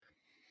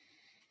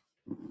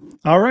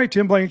All right,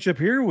 Tim Blankenship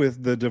here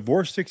with the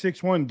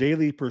Divorce661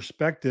 Daily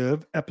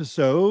Perspective,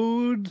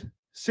 episode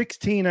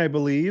 16, I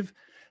believe.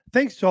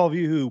 Thanks to all of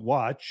you who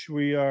watch.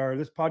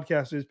 This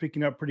podcast is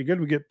picking up pretty good.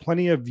 We get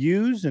plenty of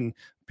views and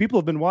people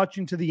have been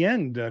watching to the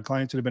end.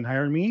 Clients that have been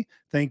hiring me.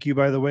 Thank you,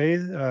 by the way.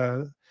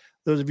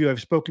 Those of you I've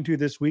spoken to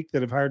this week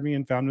that have hired me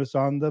and found us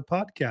on the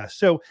podcast.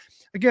 So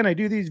again, I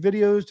do these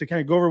videos to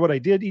kind of go over what I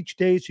did each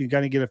day. So you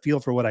kind of get a feel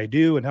for what I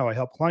do and how I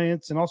help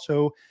clients, and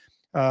also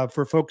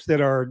for folks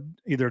that are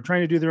either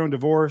trying to do their own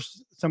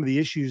divorce, some of the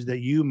issues that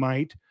you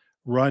might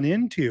run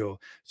into.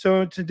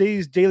 So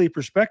today's daily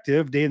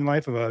perspective, day in the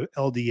life of a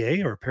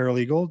LDA or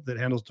paralegal that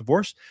handles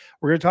divorce,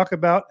 we're going to talk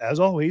about, as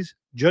always,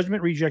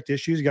 judgment reject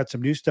issues. We got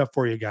some new stuff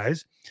for you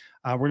guys.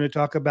 We're going to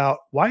talk about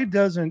why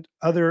doesn't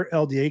other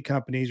LDA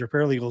companies or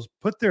paralegals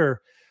put their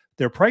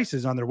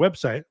prices on their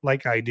website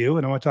like I do,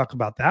 and I want to talk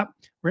about that.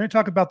 We're going to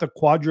talk about the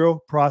Quadro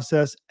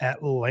process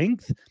at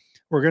length.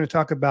 We're going to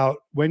talk about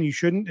when you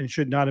shouldn't and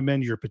should not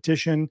amend your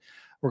petition.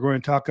 We're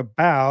going to talk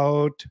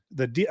about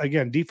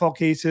default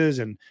cases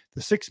and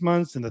the 6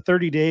 months and the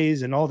 30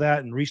 days and all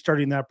that and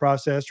restarting that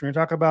process. We're going to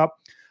talk about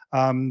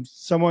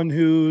someone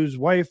whose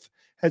wife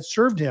had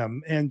served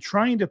him and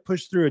trying to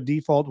push through a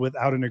default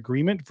without an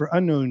agreement for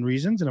unknown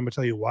reasons. And I'm going to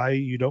tell you why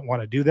you don't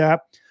want to do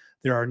that.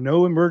 There are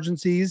no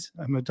emergencies.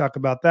 I'm going to talk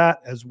about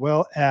that, as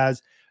well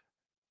as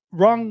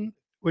wrong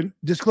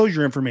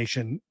disclosure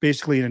information,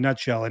 basically in a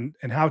nutshell, and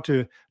how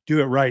to do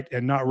it right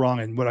and not wrong,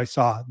 and what I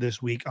saw this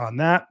week on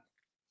that.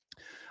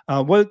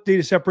 What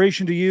data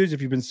separation to use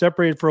if you've been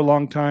separated for a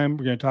long time.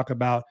 We're going to talk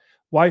about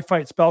why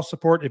fight spouse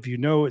support if you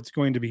know it's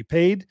going to be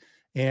paid,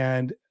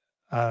 and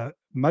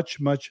much,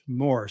 much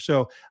more.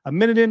 So a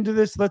minute into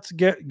this, let's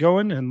get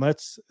going, and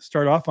let's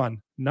start off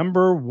on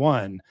number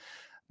one.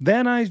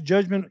 Van Nuys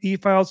Judgment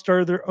e-files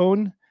started their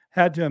own,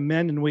 had to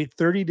amend and wait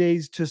 30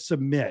 days to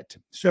submit.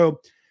 So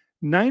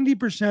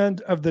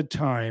 90% of the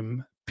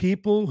time,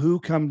 people who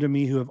come to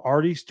me who have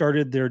already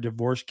started their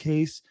divorce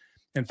case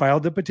and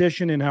filed the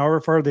petition, and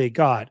however far they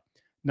got,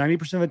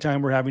 90% of the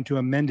time we're having to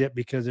amend it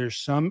because there's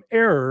some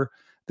error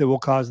that will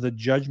cause the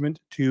judgment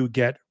to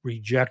get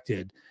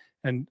rejected.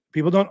 And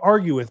people don't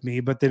argue with me,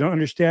 but they don't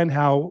understand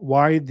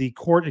why the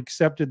court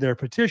accepted their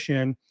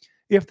petition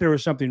if there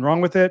was something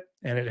wrong with it.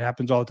 And it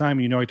happens all the time.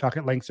 I talk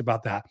at lengths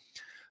about that.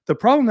 The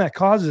problem that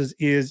causes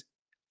is,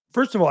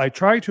 first of all, I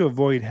try to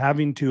avoid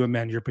having to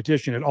amend your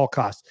petition at all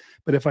costs.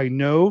 But if I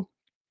know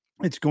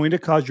it's going to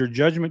cause your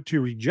judgment to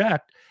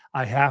reject,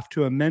 I have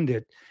to amend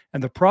it.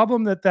 And the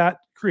problem that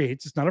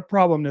creates, it's not a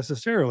problem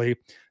necessarily,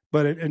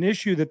 but an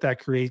issue that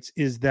creates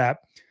is that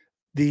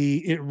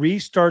it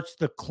restarts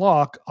the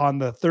clock on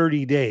the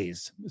 30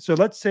 days. So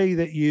let's say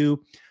that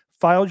you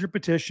filed your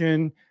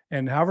petition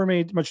and however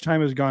much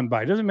time has gone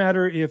by. It doesn't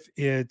matter if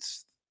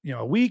it's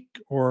a week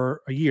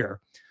or a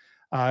year.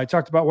 I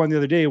talked about one the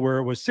other day where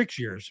it was 6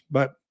 years.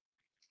 But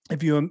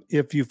if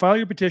you file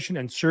your petition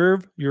and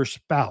serve your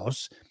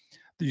spouse,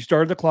 you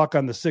started the clock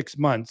on the 6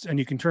 months, and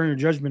you can turn your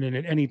judgment in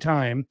at any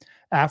time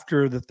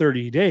after the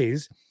 30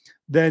 days.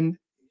 Then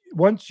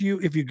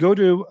if you go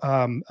to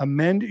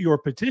amend your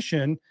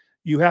petition,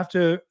 you have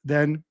to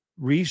then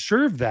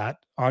reserve that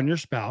on your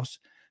spouse,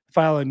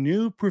 file a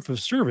new proof of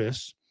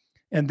service,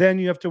 and then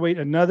you have to wait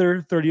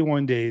another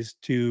 31 days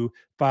to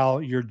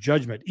file your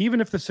judgment, even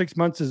if the 6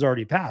 months has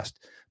already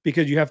passed,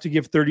 because you have to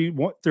give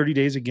 30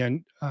 days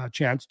again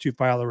chance to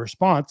file a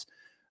response.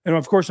 And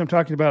of course, I'm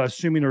talking about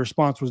assuming a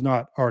response was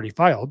not already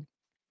filed,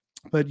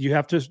 but you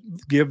have to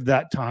give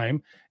that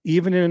time,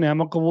 even in an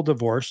amicable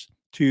divorce,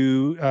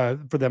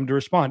 for them to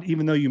respond,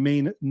 even though you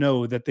may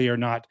know that they are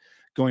not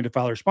going to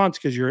file a response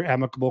because you're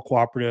amicable,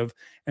 cooperative.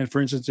 And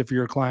for instance, if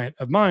you're a client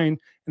of mine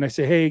and I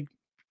say, hey,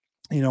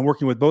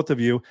 working with both of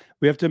you,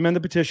 we have to amend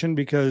the petition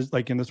because,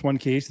 like in this one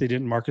case, they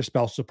didn't mark a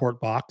spouse support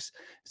box,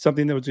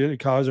 something that was going to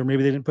cause, or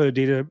maybe they didn't put a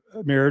data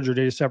marriage or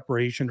data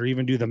separation, or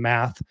even do the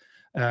math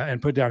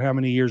and put down how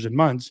many years and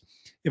months.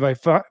 If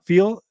I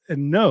feel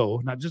and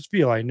know, not just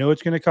feel, I know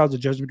it's going to cause a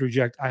judgment to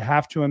reject, I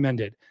have to amend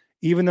it,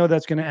 even though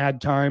that's going to add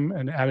time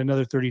and add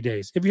another 30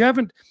 days. If you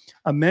haven't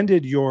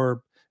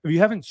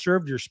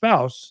served your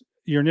spouse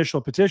your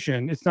initial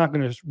petition, it's not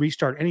going to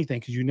restart anything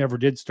because you never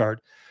did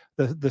start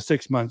the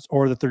 6 months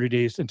or the 30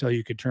 days until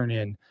you could turn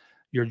in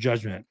your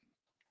judgment.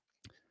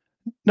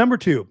 Number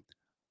two,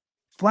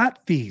 flat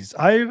fees.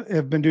 I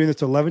have been doing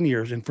this 11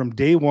 years, and from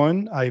day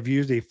one, I've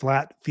used a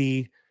flat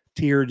fee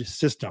tiered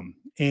system.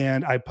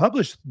 And I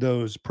publish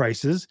those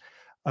prices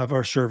of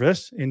our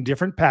service in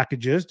different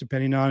packages,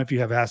 depending on if you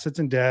have assets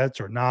and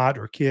debts or not,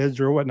 or kids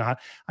or whatnot.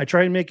 I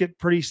try and make it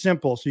pretty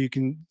simple so you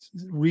can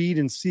read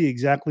and see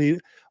exactly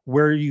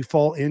where you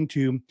fall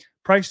into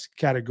price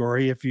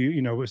category if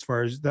as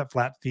far as that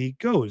flat fee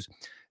goes.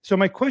 So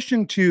my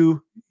question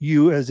to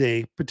you as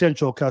a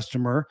potential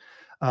customer,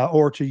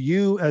 or to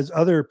you as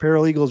other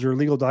paralegals or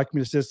legal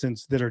document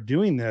assistants that are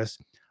doing this,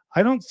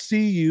 I don't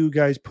see you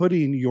guys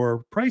putting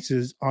your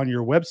prices on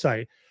your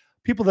website.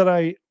 People that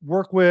I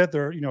work with,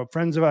 or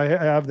friends that I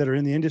have that are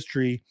in the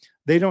industry,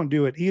 they don't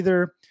do it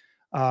either.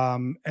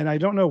 And I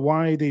don't know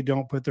why they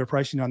don't put their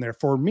pricing on there.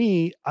 For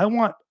me, I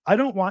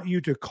don't want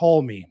you to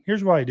call me.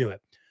 Here's why I do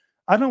it.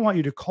 I don't want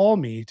you to call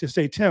me to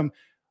say, Tim,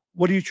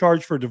 what do you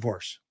charge for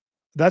divorce?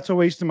 That's a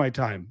waste of my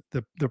time.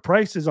 The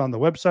price is on the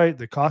website,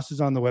 the cost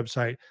is on the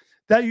website.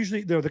 That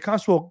usually the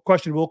cost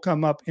question will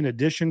come up in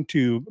addition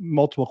to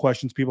multiple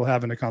questions people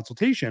have in a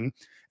consultation.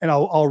 And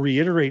I'll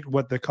reiterate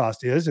what the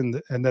cost is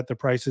and that the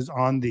prices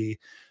on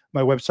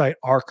my website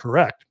are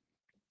correct.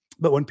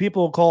 But when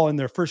people call and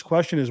their first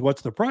question is,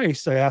 what's the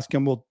price? I ask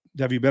them, well,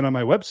 have you been on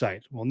my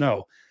website? Well,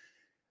 no.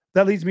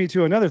 That leads me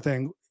to another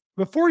thing.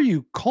 Before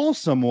you call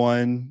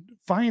someone,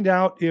 find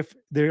out if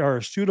they are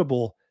a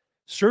suitable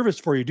service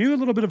for you. Do a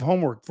little bit of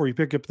homework before you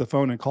pick up the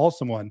phone and call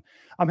someone.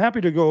 I'm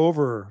happy to go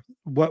over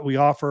what we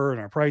offer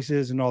and our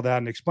prices and all that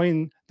and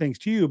explain things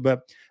to you.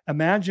 But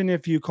imagine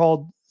if you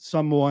called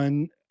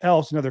someone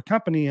else, another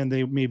company, and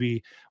they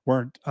maybe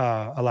weren't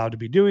allowed to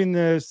be doing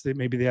this.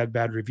 Maybe they had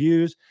bad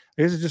reviews.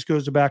 I guess it just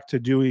goes back to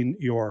doing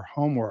your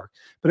homework.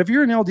 But if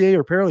you're an LDA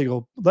or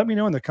paralegal, let me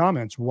know in the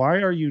comments, why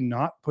are you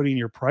not putting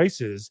your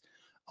prices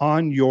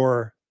on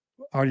your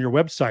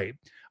website?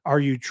 Are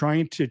you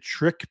trying to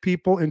trick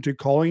people into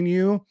calling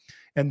you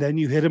and then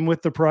you hit them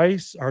with the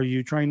price? Are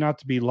you trying not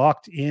to be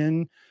locked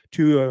in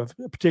to a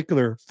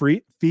particular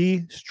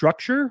fee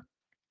structure?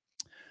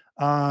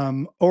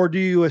 Or do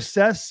you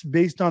assess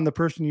based on the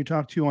person you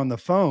talk to on the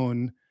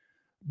phone,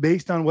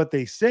 based on what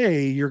they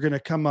say, you're going to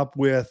come up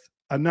with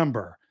a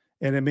number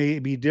and it may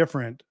be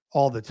different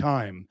all the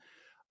time?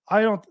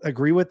 I don't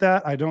agree with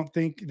that. I don't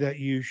think that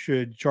you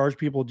should charge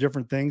people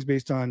different things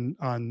based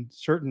on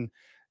certain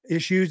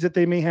issues that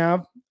they may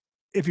have.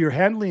 If you're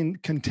handling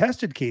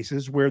contested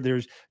cases where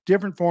there's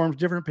different forms,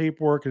 different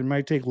paperwork, and it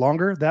might take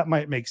longer, that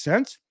might make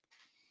sense.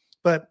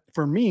 But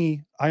for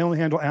me, I only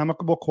handle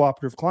amicable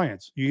cooperative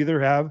clients. You either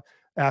have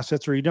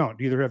assets or you don't.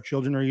 You either have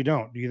children or you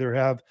don't. You either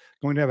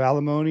going to have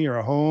alimony or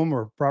a home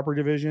or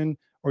property division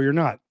or you're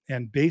not.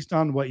 And based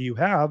on what you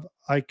have,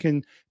 I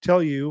can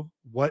tell you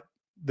what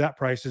that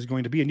price is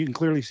going to be. And you can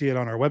clearly see it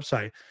on our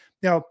website.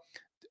 Now,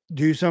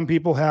 do some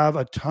people have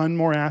a ton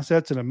more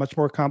assets and a much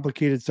more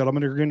complicated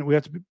settlement agreement we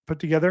have to put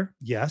together?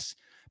 Yes.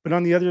 But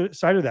on the other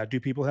side of that,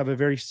 do people have a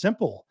very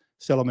simple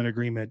settlement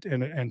agreement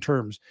and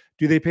terms?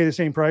 Do they pay the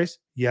same price?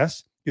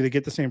 Yes. Do they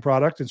get the same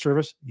product and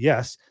service?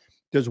 Yes.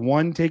 Does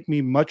one take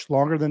me much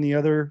longer than the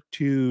other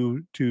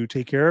to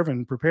take care of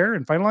and prepare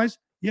and finalize?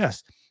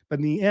 Yes. But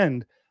in the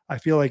end, I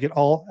feel like it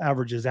all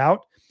averages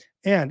out.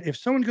 And if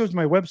someone goes to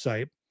my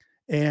website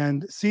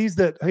and sees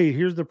that, hey,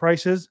 here's the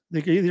prices,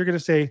 they're going to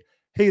say,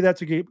 hey,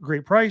 that's a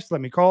great price.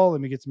 Let me call,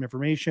 let me get some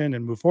information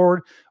and move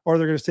forward. Or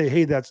they're going to say,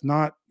 hey, that's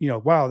not,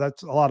 wow,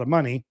 that's a lot of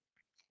money,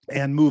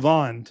 and move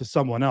on to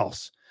someone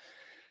else.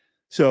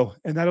 So,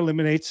 and that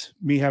eliminates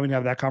me having to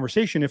have that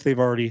conversation if they've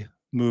already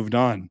moved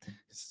on.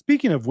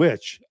 Speaking of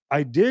which,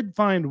 I did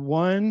find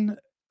one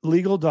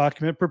legal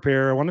document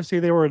preparer. I want to say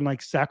they were in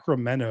like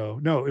Sacramento.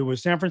 No, it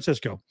was San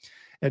Francisco.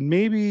 And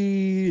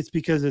maybe it's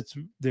because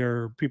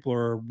their people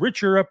are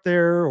richer up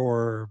there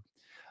or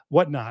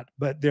whatnot,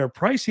 but their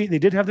pricing, they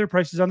did have their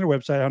prices on their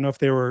website. I don't know if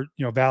they were,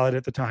 valid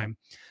at the time,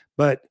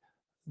 but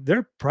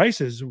their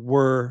prices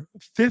were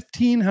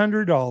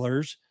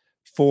 $1,500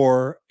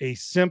 for a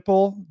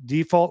simple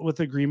default with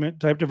agreement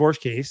type divorce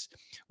case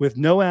with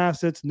no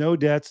assets, no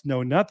debts,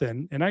 no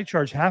nothing. And I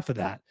charge half of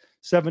that,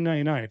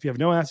 $799. If you have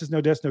no assets,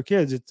 no debts, no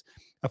kids, it's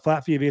a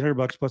flat fee of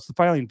 $800 plus the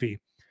filing fee.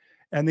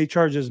 And they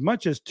charge as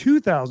much as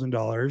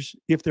 $2,000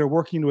 if they're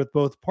working with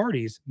both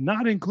parties,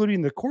 not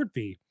including the court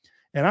fee.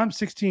 And I'm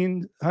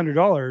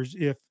 $1,600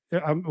 if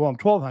I'm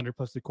 $1,200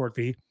 plus the court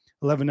fee,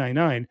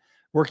 $1,199,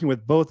 working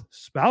with both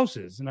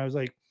spouses. And I was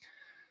like,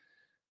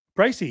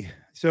 pricey.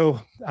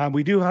 So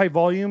we do high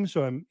volume.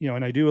 So I'm,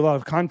 and I do a lot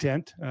of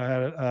content.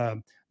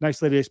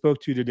 Nice lady I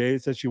spoke to today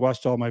said she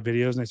watched all my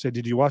videos. And I said,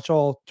 did you watch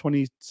all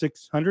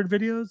 2,600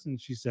 videos? And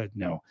she said,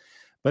 no.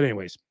 But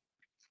anyways,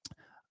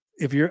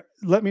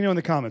 let me know in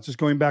the comments, just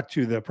going back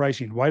to the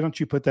pricing, why don't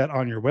you put that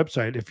on your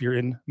website? If you're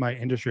in my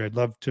industry, I'd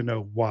love to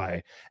know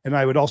why. And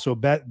I would also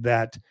bet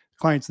that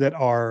clients that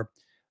are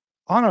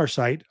on our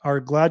site are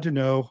glad to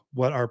know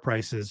what our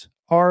prices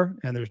are.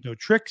 And there's no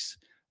tricks.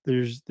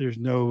 There's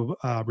no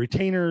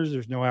retainers.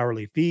 There's no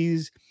hourly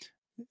fees.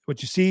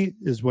 What you see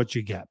is what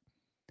you get.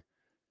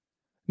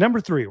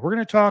 Number 3, we're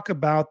going to talk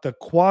about the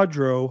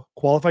Quadro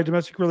Qualified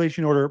Domestic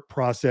Relation Order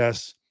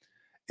process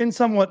in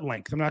somewhat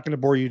length. I'm not going to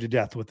bore you to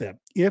death with it.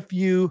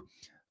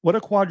 What a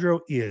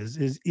Quadro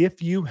is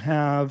if you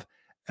have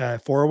a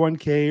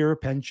 401k or a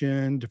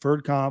pension,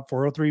 deferred comp,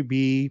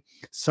 403b,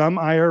 some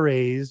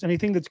IRAs,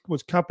 anything that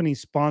was company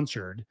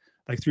sponsored,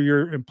 like through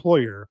your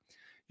employer,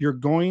 you're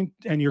going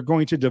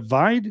to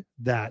divide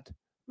that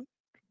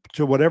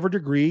to whatever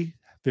degree,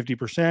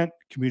 50%,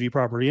 community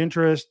property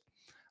interest,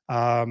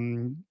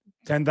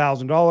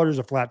 $10,000,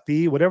 a flat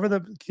fee, whatever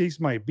the case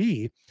might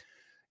be.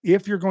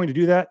 If you're going to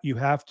do that, you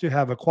have to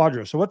have a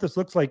Quadro. So what this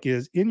looks like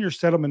is in your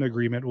settlement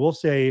agreement, we'll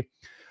say,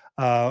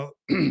 spouse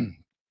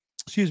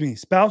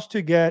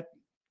to get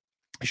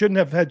I shouldn't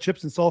have had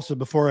chips and salsa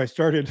before I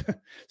started,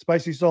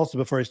 spicy salsa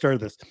before I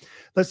started this.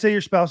 Let's say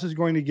your spouse is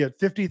going to get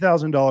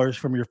 $50,000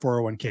 from your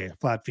 401k,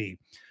 flat fee.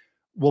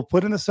 We'll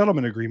put in the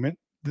settlement agreement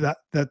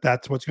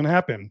that's what's going to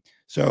happen.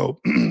 So,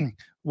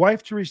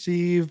 wife to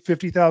receive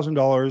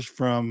 $50,000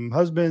 from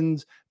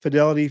husband's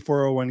Fidelity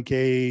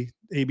 401k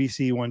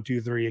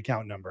ABC123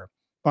 account number.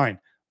 Fine.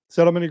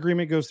 Settlement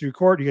agreement goes through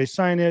court. You guys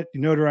sign it, you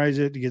notarize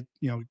it, you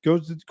get,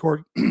 goes to the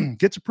court,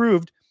 gets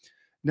approved.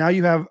 Now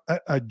you have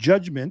a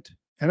judgment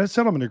and a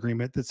settlement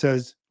agreement that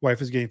says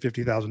wife is getting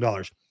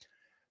 $50,000.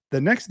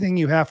 The next thing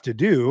you have to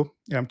do,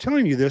 and I'm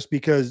telling you this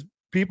because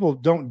people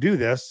don't do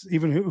this,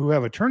 even who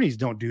have attorneys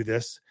don't do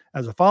this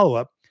as a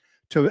follow-up,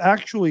 to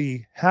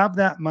actually have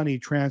that money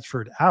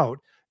transferred out,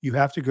 you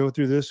have to go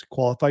through this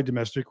qualified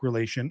domestic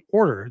relation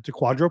order. It's a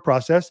quadro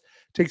process.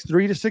 It takes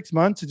 3 to 6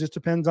 months. It just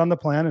depends on the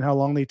plan and how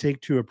long they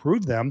take to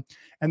approve them.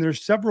 And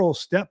there's several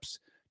steps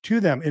to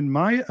them. In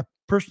my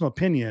personal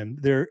opinion,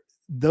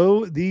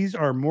 though these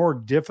are more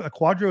a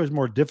quadro is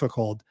more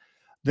difficult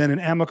than an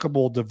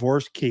amicable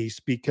divorce case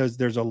because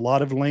there's a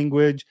lot of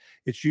language.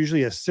 It's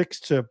usually a 6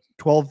 to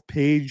 12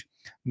 page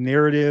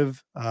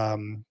narrative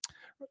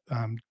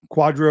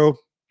quadro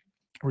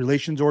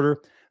relations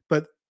order.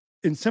 But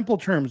in simple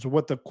terms,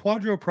 what the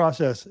quadro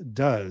process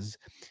does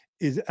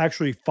is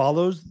actually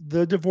follows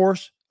the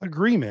divorce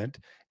agreement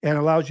and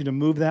allows you to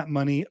move that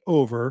money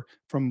over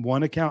from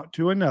one account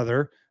to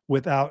another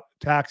without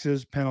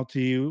taxes,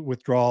 penalty,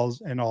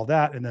 withdrawals, and all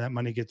that. And then that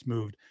money gets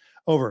moved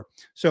over.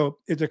 So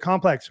it's a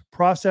complex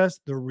process.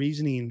 The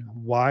reasoning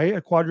why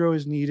a quadro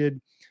is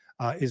needed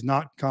is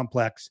not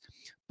complex,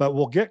 but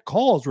we'll get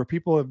calls where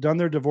people have done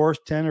their divorce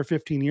 10 or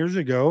 15 years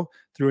ago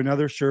through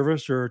another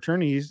service or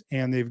attorneys,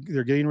 and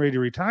they're getting ready to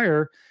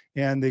retire,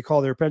 and they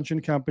call their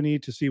pension company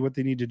to see what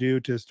they need to do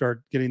to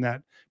start getting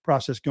that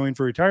process going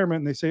for retirement.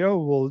 And they say, oh,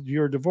 well,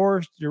 you're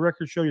divorced. Your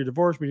records show you're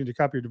divorced. We need to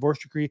copy your divorce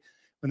decree.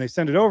 When they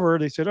send it over,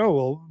 they said, oh,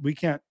 well, we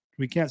can't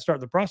start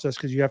the process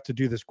because you have to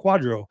do this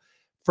quadro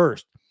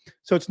first.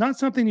 So it's not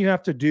something you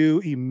have to do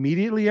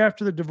immediately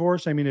after the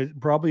divorce. I mean, it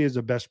probably is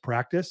a best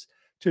practice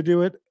to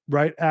do it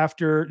right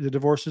after the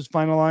divorce is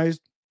finalized,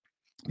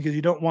 because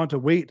you don't want to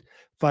wait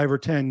 5 or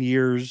 10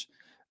 years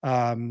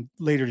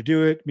later to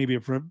do it. Maybe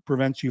it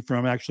prevents you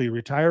from actually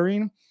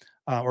retiring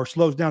or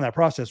slows down that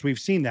process. We've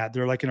seen that.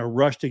 They're like in a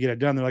rush to get it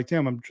done. They're like,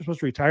 damn, I'm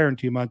supposed to retire in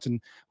 2 months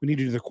and we need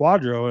to do the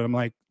quadro. And I'm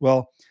like,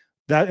 well,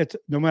 that it's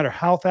no matter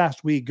how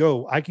fast we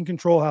go, I can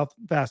control how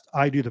fast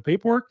I do the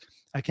paperwork.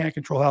 I can't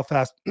control how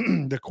fast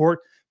the court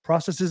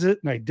processes it.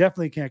 And I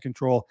definitely can't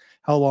control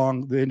how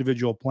long the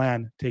individual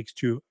plan takes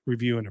to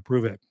review and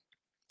approve it.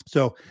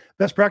 So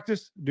best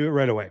practice, do it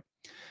right away.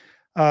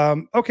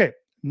 Okay.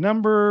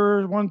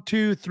 Number 1,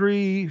 2,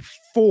 3,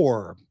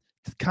 4.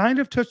 Kind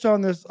of touched on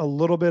this a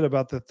little bit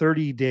about the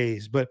 30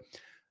 days, but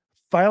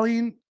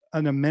filing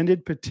an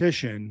amended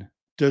petition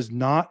does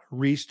not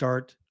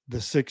restart the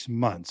 6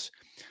 months.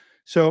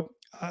 So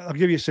I'll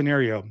give you a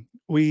scenario.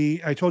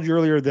 I told you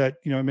earlier that,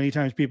 many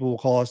times people will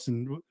call us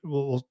and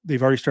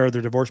they've already started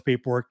their divorce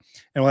paperwork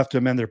and will have to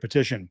amend their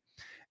petition.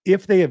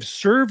 If they have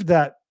served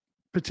that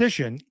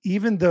petition,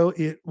 even though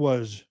it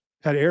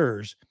had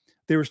errors,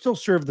 they were still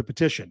served the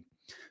petition.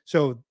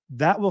 So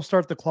that will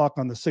start the clock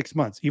on the 6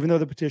 months, even though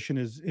the petition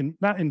is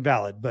not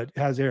invalid, but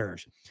has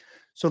errors.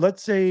 So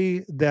let's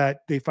say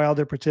that they filed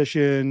their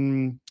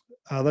petition,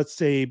 let's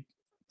say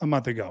a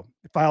month ago,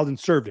 filed and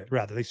served it,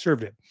 rather, they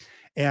served it.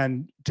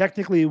 And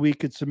technically we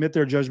could submit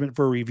their judgment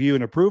for review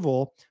and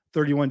approval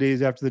 31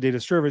 days after the date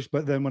of service.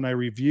 But then when I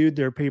reviewed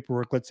their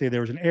paperwork, let's say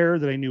there was an error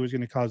that I knew was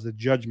going to cause the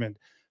judgment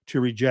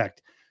to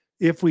reject.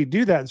 If we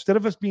do that, instead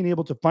of us being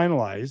able to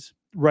finalize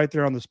right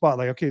there on the spot,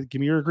 like, okay, give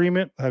me your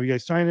agreement, have you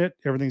guys sign it,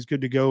 everything's good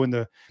to go in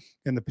the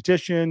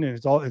petition, and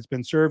it's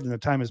been served and the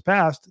time has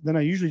passed, then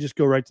I usually just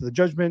go right to the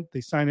judgment.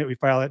 They sign it, we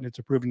file it, and it's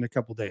approved in a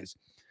couple of days.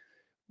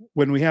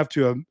 When we have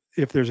to,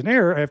 if there's an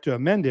error, I have to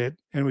amend it,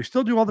 and we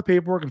still do all the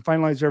paperwork and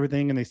finalize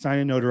everything, and they sign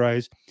and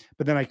notarize,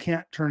 but then I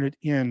can't turn it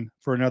in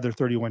for another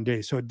 31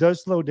 days. So it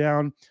does slow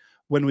down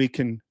when we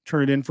can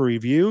turn it in for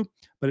review,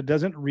 but it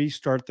doesn't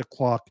restart the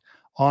clock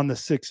on the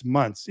 6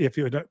 months if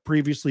it had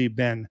previously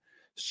been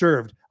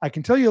served. I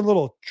can tell you a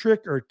little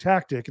trick or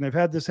tactic, and I've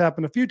had this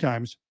happen a few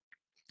times.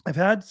 I've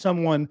had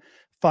someone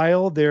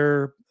file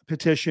their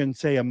petition,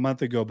 say a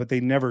month ago, but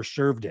they never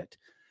served it.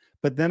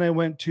 But then I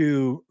went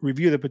to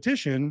review the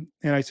petition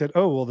and I said,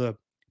 oh, well, the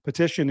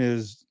petition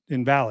is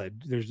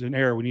invalid. There's an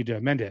error. We need to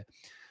amend it.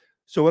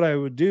 So what I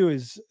would do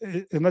is,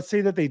 and let's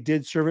say that they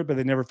did serve it, but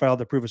they never filed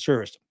the proof of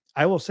service.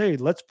 I will say,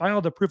 let's file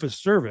the proof of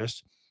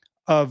service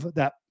of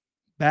that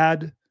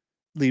badly,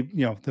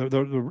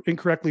 the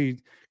incorrectly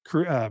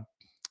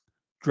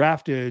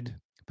drafted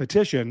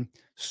petition,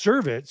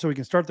 serve it so we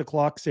can start the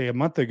clock, say a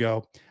month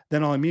ago.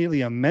 Then I'll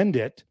immediately amend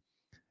it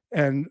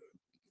and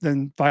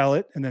then file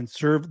it and then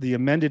serve the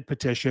amended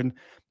petition,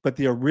 but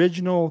the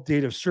original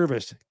date of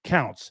service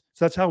counts.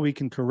 So that's how we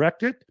can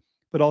correct it,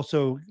 but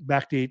also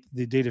backdate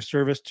the date of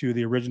service to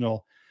the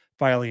original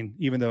filing,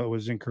 even though it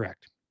was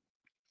incorrect.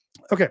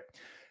 Okay.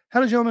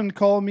 Had a gentleman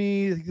call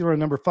me, they were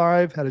number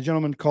 5, had a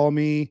gentleman call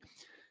me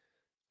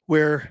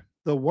where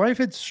the wife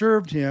had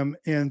served him,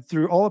 and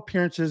through all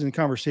appearances and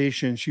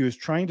conversation, she was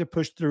trying to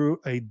push through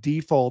a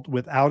default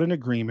without an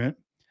agreement,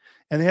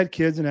 and they had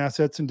kids and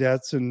assets and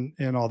debts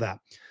and all that.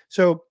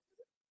 So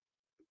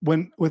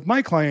when with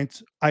my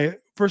clients, I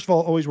first of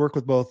all always work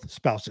with both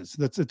spouses.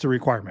 It's a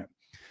requirement.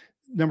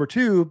 Number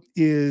two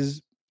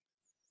is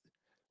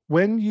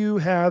when you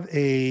have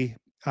a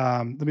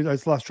I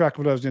just lost track of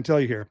what I was going to tell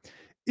you here.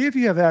 If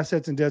you have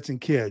assets and debts and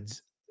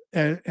kids,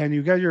 and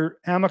you got your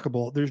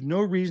amicable, there's no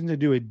reason to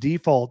do a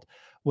default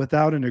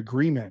without an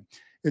agreement.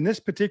 In this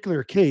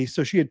particular case,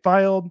 so she had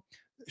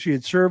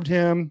served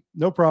him,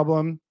 no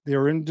problem. They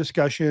were in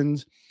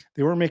discussions.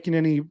 They weren't making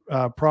any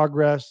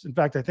progress. In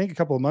fact, I think a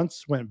couple of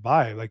months went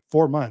by, like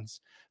 4 months.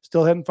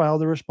 Still hadn't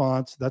filed a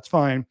response. That's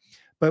fine.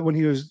 But when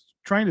he was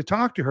trying to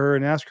talk to her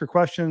and ask her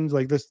questions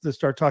like this, to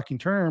start talking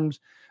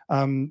terms,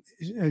 and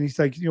he's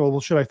like,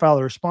 well, should I file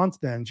a response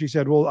then? She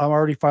said, well, I've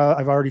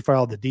already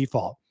filed the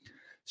default.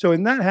 So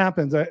when that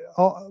happens,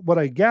 what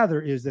I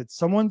gather is that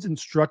someone's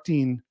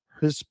instructing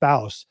his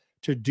spouse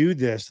to do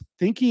this,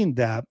 thinking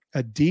that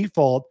a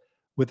default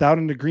without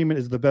an agreement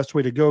is the best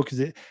way to go, because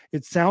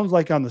it sounds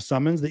like on the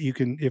summons that you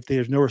can, if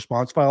there's no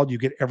response filed, you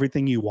get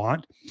everything you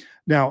want.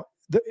 Now,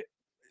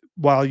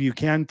 while you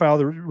can file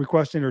the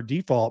request in or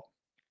default,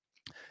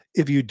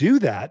 if you do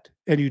that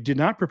and you did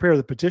not prepare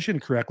the petition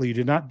correctly, you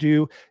did not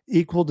do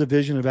equal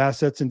division of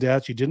assets and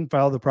debts, you didn't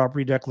file the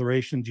property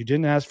declarations, you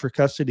didn't ask for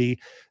custody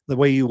the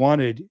way you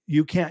wanted,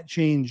 you can't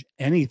change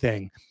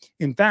anything.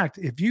 In fact,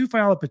 if you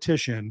file a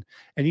petition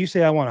and you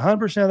say, I want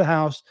 100% of the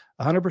house,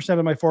 100%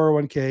 of my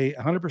 401k,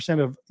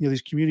 100% of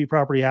these community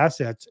property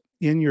assets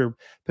in your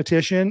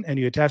petition, and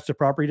you attach the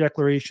property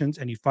declarations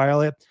and you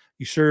file it,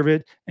 you serve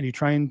it, and you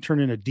try and turn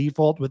in a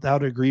default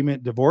without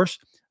agreement divorce,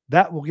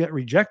 that will get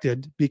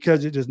rejected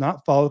because it does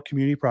not follow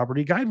community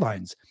property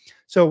guidelines.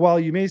 So while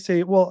you may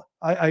say, well,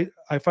 I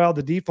filed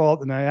the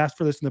default and I asked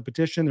for this in the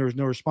petition, there was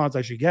no response,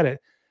 I should get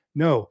it.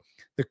 No,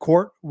 the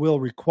court will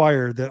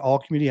require that all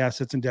community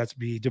assets and debts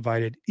be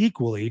divided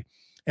equally.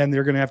 And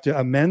they're going to have to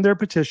amend their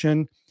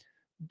petition,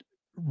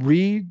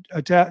 redo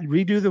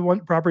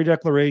the property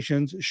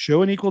declarations,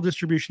 show an equal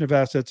distribution of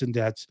assets and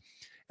debts,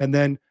 and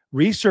then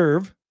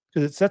reserve,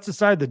 because it sets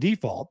aside the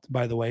default,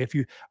 by the way. If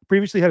you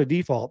previously had a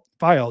default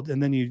filed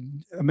and then you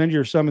amend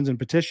your summons and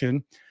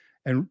petition,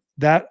 and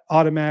that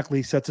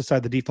automatically sets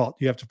aside the default.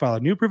 You have to file a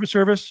new proof of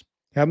service,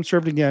 have them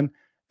served again,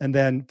 and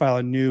then file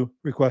a new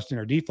request in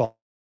or default.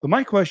 But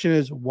my question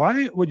is,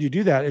 why would you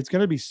do that? It's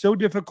going to be so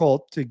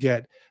difficult to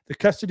get the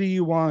custody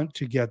you want,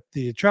 to get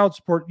the child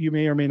support you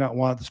may or may not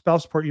want, the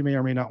spouse support you may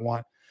or may not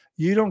want.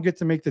 You don't get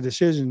to make the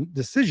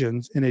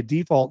decisions in a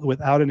default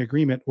without an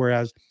agreement,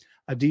 whereas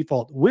a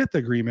default with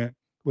agreement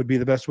would be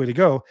the best way to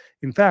go.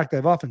 In fact,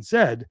 I've often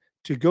said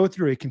to go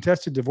through a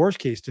contested divorce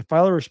case, to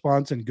file a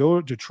response and go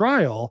to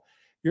trial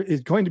is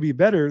going to be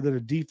better than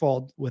a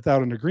default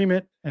without an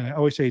agreement. And I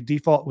always say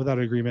default without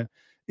an agreement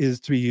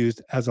is to be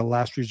used as a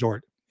last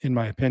resort, in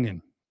my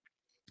opinion.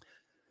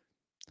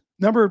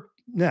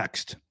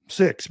 Next,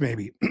 6,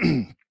 maybe.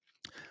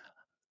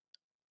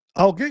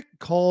 I'll get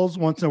calls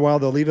once in a while.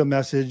 They'll leave a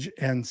message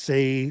and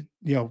say,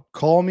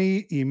 call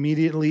me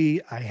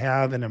immediately. I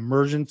have an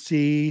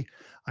emergency.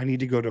 I need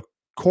to go to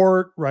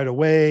court right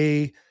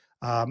away.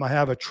 I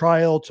have a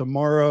trial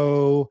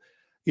tomorrow,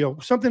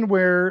 something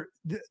where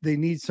they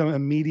need some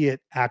immediate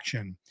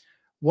action.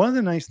 One of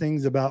the nice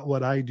things about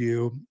what I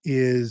do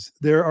is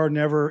there are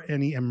never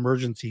any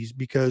emergencies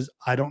because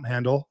I don't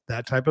handle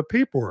that type of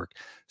paperwork.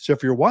 So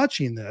if you're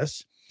watching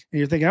this and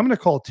you're thinking, I'm going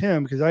to call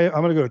Tim because I'm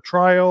going to go to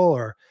trial,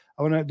 or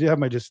I want to have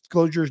my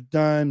disclosures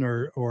done,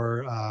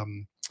 or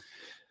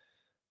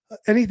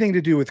anything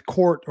to do with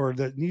court, or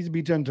that needs to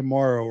be done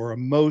tomorrow, or a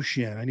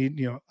motion.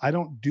 I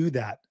don't do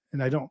that.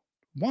 And I don't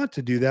want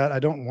to do that. I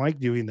don't like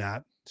doing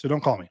that. So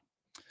don't call me.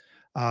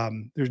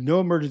 There's no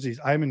emergencies.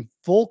 I'm in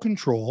full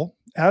control,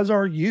 as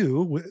are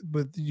you,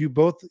 with you,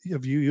 both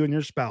of you and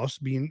your spouse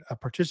being a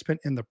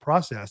participant in the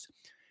process.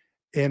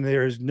 And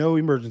there is no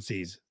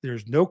emergencies.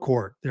 There's no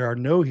court. There are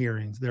no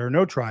hearings. There are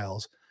no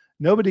trials.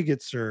 Nobody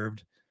gets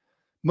served.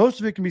 Most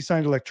of it can be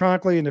signed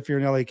electronically. And if you're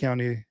in LA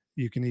County,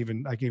 I can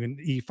even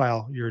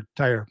e-file your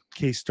entire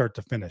case start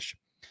to finish.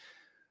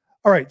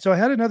 All right. So I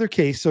had another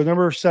case. So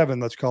number 7,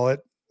 let's call it.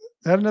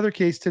 I had another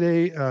case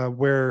today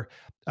where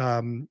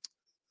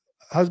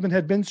husband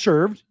had been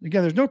served.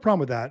 Again, there's no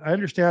problem with that. I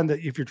understand that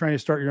if you're trying to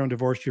start your own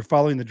divorce, you're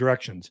following the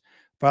directions.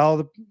 File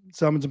the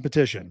summons and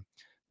petition.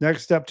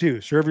 Next, step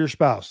 2, serve your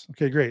spouse.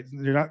 Okay, great.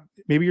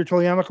 Maybe you're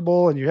totally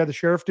amicable and you had the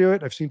sheriff do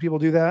it. I've seen people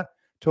do that.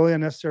 Totally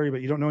unnecessary,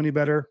 but you don't know any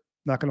better.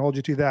 Not going to hold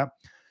you to that.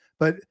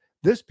 But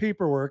this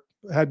paperwork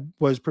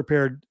was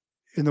prepared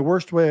in the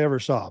worst way I ever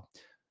saw.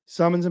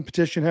 Summons and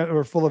petition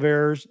were full of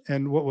errors.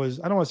 And what was,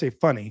 I don't want to say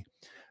funny,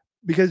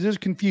 because it is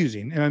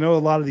confusing, and I know a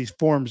lot of these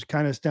forms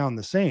kind of sound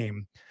the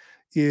same,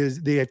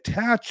 is they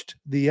attached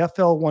the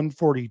FL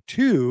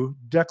 142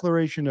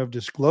 Declaration of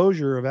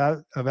Disclosure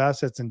of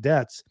Assets and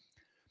Debts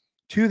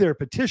to their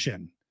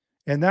petition.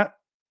 And that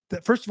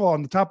first of all,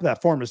 on the top of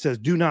that form, it says,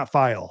 do not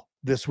file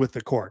this with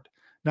the court.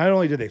 not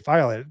only did they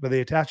file it, but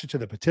they attached it to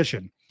the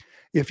petition.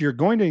 If you're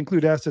going to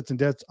include assets and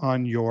debts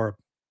on your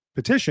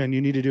petition,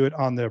 you need to do it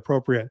on the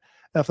appropriate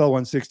FL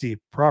 160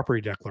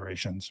 property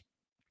declarations.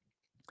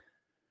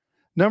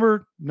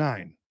 Number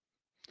 9,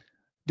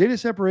 data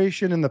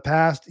separation in the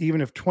past,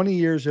 even if 20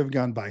 years have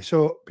gone by.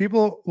 So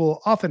people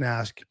will often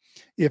ask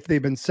if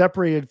they've been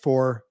separated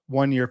for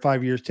 1 year,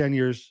 5 years, 10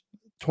 years,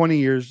 20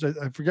 years.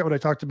 I forget what I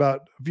talked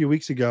about a few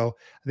weeks ago.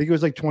 I think it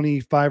was like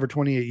 25 or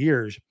 28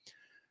 years.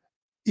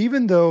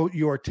 Even though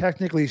you are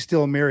technically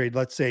still married,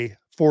 let's say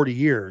 40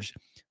 years,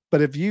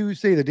 but if you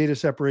say the data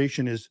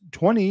separation is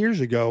 20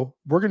 years ago,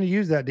 we're going to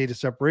use that data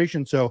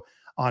separation. So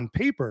on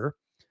paper,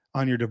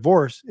 on your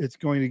divorce, it's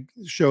going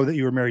to show that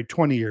you were married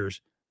 20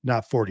 years,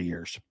 not 40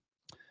 years.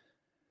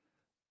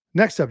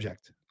 Next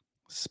subject,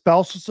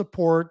 spousal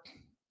support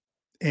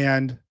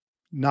and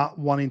not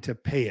wanting to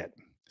pay it.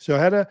 So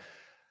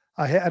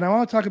and I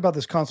want to talk about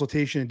this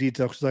consultation in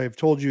detail because I've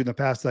told you in the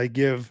past that I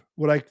give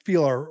what I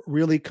feel are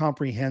really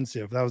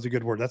comprehensive. That was a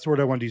good word. That's the word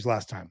I wanted to use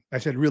last time. I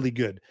said really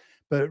good,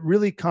 but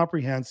really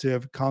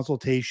comprehensive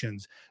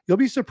consultations. You'll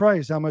be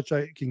surprised how much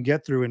I can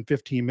get through in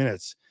 15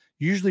 minutes.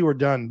 Usually we're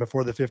done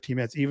before the 15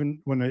 minutes, even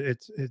when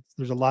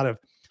there's a lot of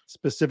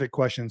specific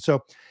questions.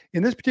 So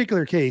in this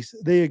particular case,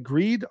 they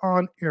agreed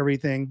on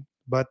everything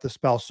but the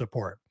spouse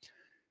support.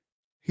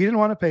 He didn't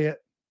want to pay it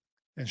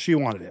and she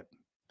wanted it.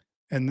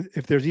 And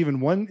if there's even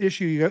one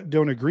issue you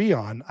don't agree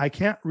on, I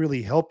can't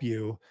really help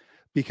you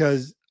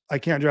because I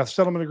can't draft a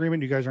settlement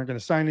agreement. You guys aren't going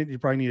to sign it. You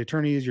probably need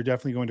attorneys. You're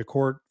definitely going to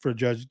court for a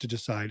judge to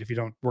decide if you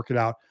don't work it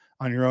out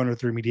on your own or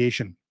through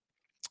mediation.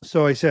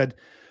 So I said,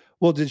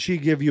 well, did she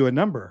give you a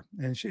number?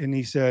 And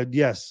he said,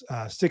 yes,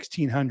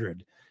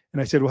 1,600.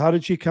 And I said, well, how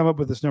did she come up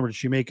with this number? Did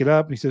she make it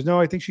up? And he says, no,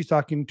 I think she's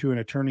talking to an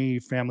attorney,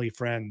 family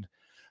friend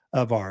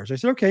of ours. I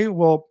said, okay,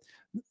 well,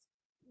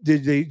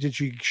 did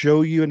she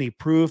show you any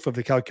proof of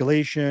the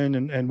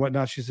calculation and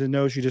whatnot? She said,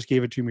 no, she just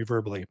gave it to me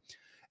verbally.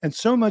 And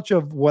so much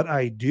of what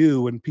I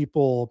do when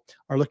people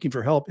are looking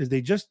for help is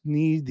they just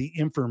need the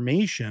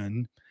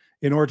information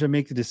in order to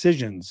make the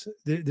decisions.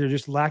 They're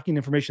just lacking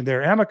information.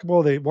 They're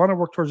amicable. They want to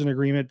work towards an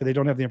agreement, but they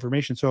don't have the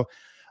information. So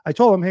I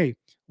told them, hey,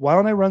 why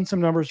don't I run some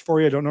numbers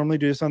for you? I don't normally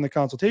do this on the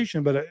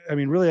consultation, but I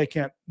mean, really, I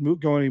can't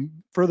go any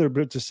further,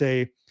 but to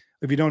say,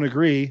 if you don't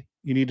agree,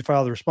 you need to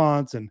file the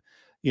response and,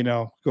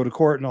 go to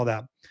court and all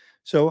that.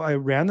 So I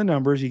ran the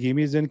numbers. He gave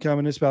me his income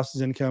and his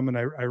spouse's income, and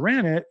I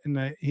ran it,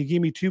 and he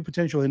gave me 2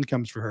 potential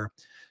incomes for her.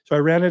 So I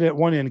ran it at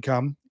one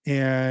income,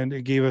 and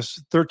it gave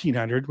us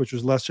 1,300, which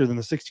was lesser than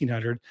the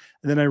 1,600.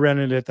 And then I ran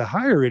it at the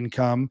higher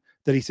income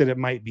that he said it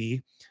might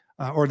be,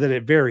 or that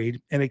it varied,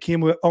 and it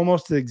came with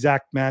almost the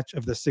exact match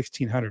of the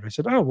 1,600. I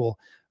said, oh, well,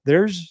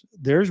 there's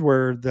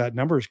where that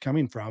number is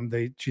coming from.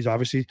 She's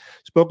obviously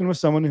spoken with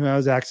someone who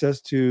has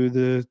access to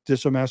the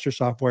DissoMaster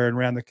software and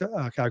ran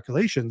the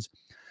calculations.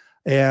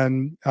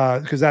 And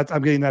because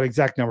I'm getting that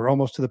exact number,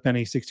 almost to the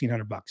penny,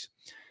 $1,600.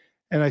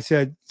 And I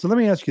said, so let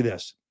me ask you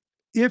this.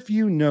 If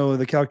you know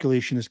the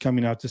calculation is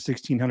coming out to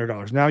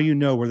 $1,600, now you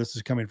know where this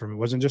is coming from. It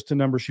wasn't just a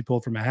number she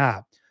pulled from a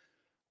hat.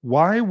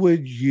 Why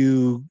would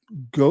you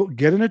go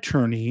get an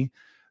attorney,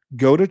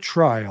 go to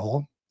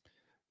trial,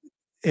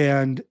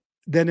 and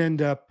then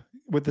end up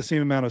with the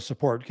same amount of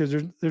support? Because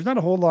there's not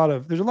a whole lot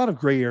of, there's a lot of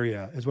gray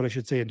area is what I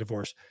should say in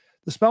divorce.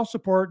 The spouse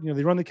support,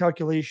 they run the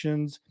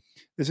calculations.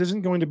 This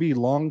isn't going to be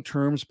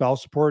long-term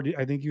spouse support.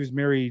 I think he was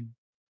married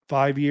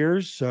 5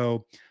 years.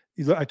 So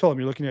I told him,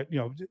 you're looking at,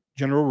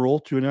 general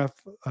rule,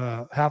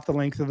 2.5, half the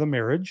length of the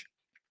marriage.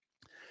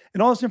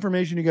 And all this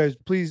information, you guys,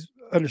 please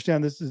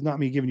understand, this is not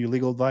me giving you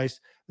legal advice.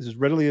 This is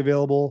readily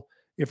available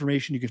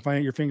information you can find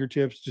at your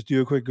fingertips. Just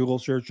do a quick Google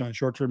search on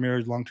short-term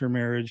marriage, long-term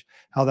marriage,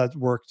 how that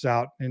works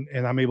out. And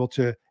I'm able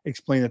to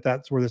explain that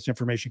that's where this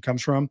information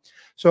comes from.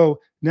 So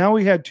now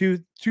we had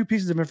two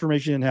pieces of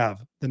information and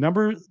have the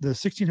number, the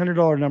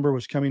 $1,600 number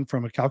was coming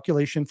from a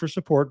calculation for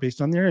support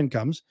based on their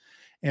incomes.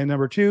 And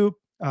number two,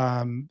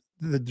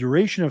 the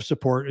duration of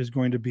support is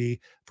going to be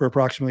for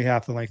approximately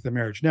half the length of the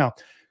marriage. Now,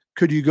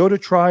 could you go to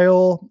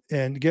trial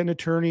and get an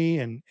attorney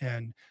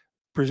and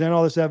present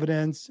all this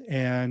evidence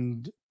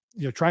and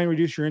try and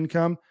reduce your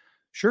income?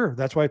 Sure,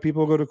 that's why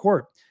people go to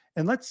court.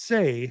 And let's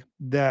say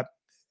that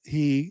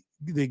they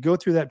go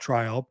through that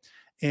trial,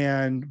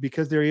 and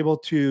because they're able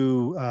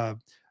to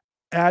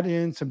add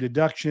in some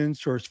deductions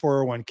towards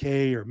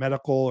 401k or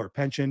medical or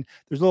pension,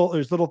 there's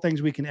little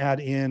things we can add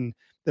in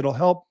that'll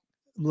help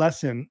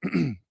lessen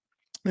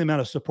the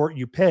amount of support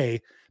you pay,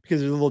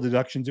 because there's little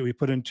deductions that we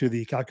put into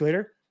the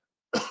calculator.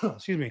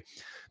 Excuse me.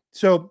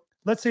 So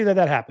let's say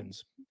that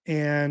happens,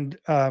 and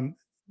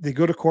they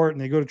go to court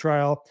and they go to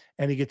trial,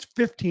 and he gets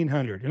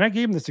 $1,500. And I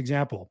gave him this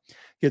example.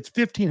 He gets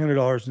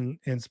 $1,500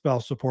 in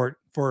spouse support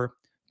for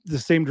the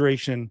same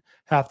duration,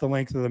 half the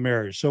length of the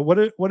marriage. So what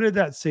did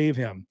that save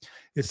him?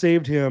 It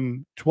saved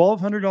him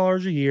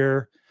 $1,200 a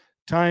year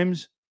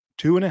times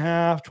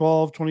 2.5,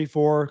 12,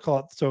 24, call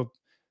it. So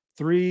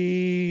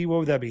what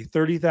would that be?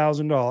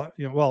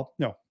 $30,000. Well,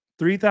 no,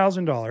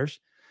 $3,000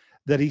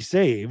 that he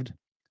saved.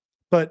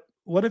 But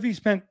what if he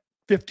spent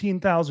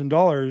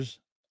 $15,000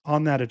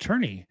 on that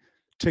attorney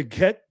to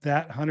get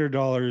that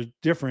 $100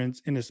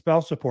 difference in his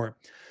spouse support.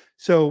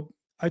 So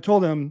I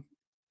told him,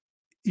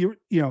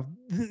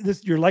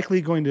 this, you're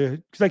likely going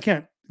to, because I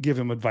can't give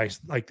him advice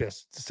like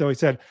this. So he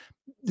said,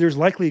 there's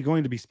likely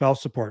going to be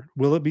spouse support.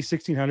 Will it be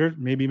 1,600?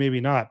 Maybe, maybe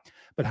not.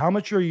 But how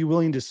much are you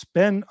willing to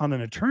spend on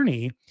an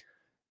attorney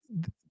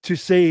to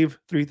save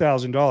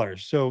 $3,000?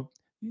 So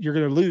you're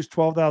going to lose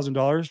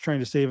 $12,000 trying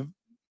to save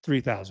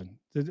 3,000.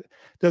 It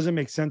doesn't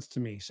make sense to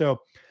me. So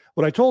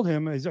what I told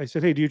him is, I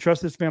said, hey, do you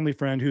trust this family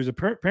friend who's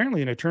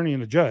apparently an attorney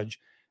and a judge?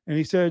 And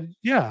he said,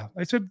 yeah.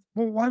 I said,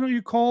 well, why don't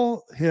you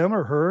call him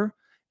or her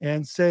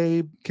and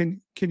say,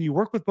 can you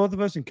work with both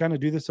of us and kind of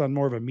do this on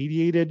more of a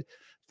mediated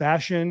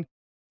fashion?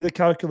 The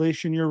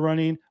calculation you're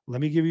running,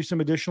 let me give you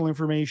some additional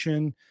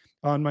information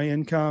on my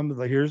income.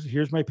 Like,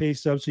 here's my pay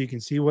stub, so you can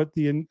see what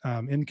the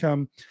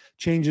income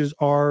changes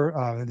are,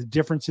 and the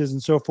differences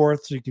and so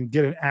forth, so you can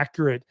get an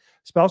accurate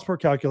spouse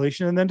support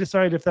calculation, and then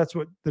decide if that's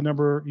what the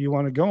number you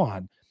want to go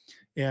on.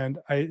 And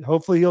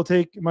hopefully he'll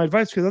take my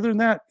advice, because other than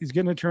that, he's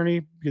getting an attorney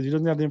because he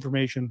doesn't have the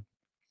information,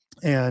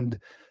 and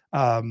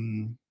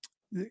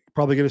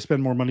probably going to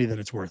spend more money than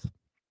it's worth,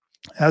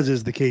 as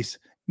is the case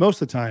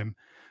most of the time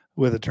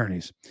with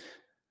attorneys.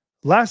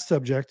 Last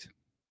subject.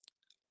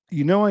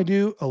 I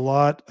do a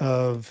lot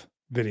of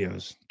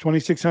videos,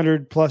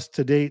 2,600 plus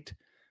to date,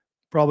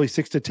 probably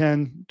 6 to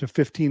 10 to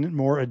 15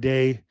 more a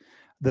day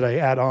that I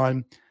add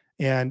on.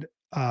 And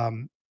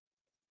the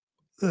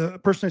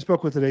person I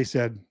spoke with today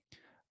said,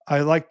 I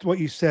liked what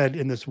you said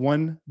in this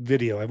one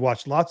video. I've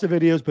watched lots of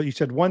videos, but you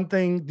said one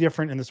thing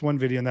different in this one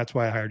video, and that's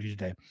why I hired you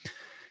today.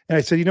 And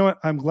I said, you know what?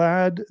 I'm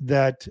glad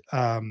that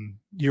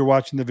you're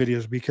watching the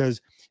videos,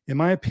 because in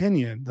my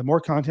opinion, the more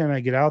content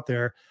I get out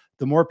there,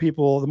 the more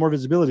people, the more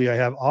visibility I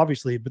have,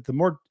 obviously, but the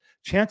more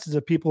chances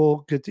of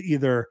people get to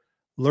either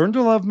learn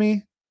to love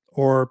me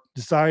or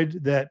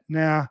decide that,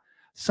 nah,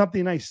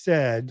 something I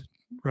said,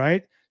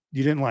 right,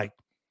 you didn't like.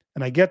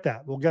 And I get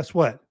that. Well, guess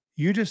what?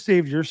 You just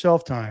saved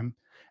yourself time,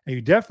 and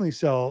you definitely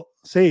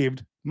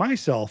saved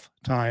myself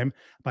time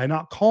by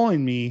not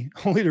calling me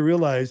only to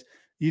realize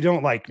you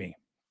don't like me.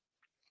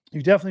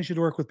 You definitely should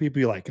work with people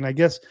you like. And I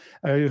guess,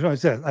 as I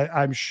said,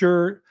 I'm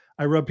sure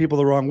I rub people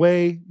the wrong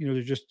way.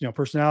 They're just,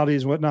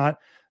 personalities and whatnot.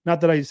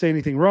 Not that I say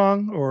anything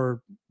wrong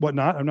or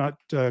whatnot. I'm not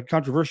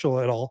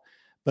controversial at all,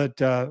 but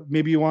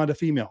maybe you wanted a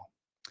female.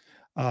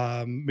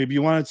 Maybe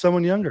you wanted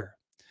someone younger.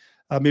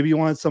 Maybe you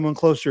wanted someone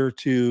closer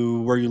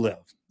to where you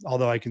live.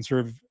 Although I can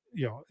serve,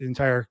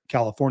 entire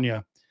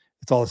California,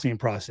 it's all the same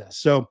process.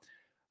 So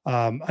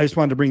I just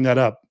wanted to bring that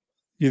up.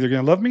 You're either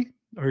going to love me,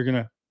 or you're going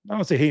to, I don't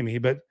want to say hate me,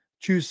 but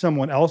choose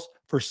someone else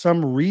for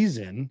some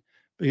reason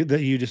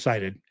that you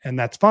decided, and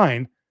that's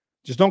fine.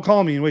 Just don't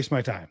call me and waste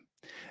my time.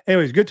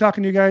 Anyways, good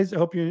talking to you guys. I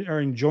hope you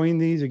are enjoying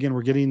these. Again,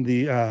 we're getting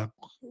they're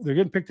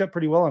getting picked up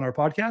pretty well on our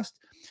podcast.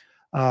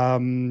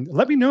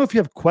 Let me know if you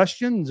have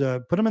questions.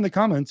 Put them in the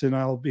comments, and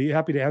I'll be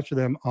happy to answer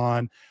them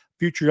on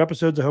future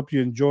episodes. I hope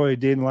you enjoy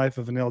Day in the Life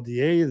of an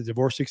LDA, the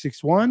Divorce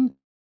 661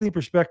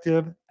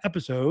 Perspective,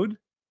 episode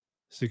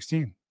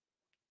 16.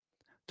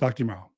 Talk to you tomorrow.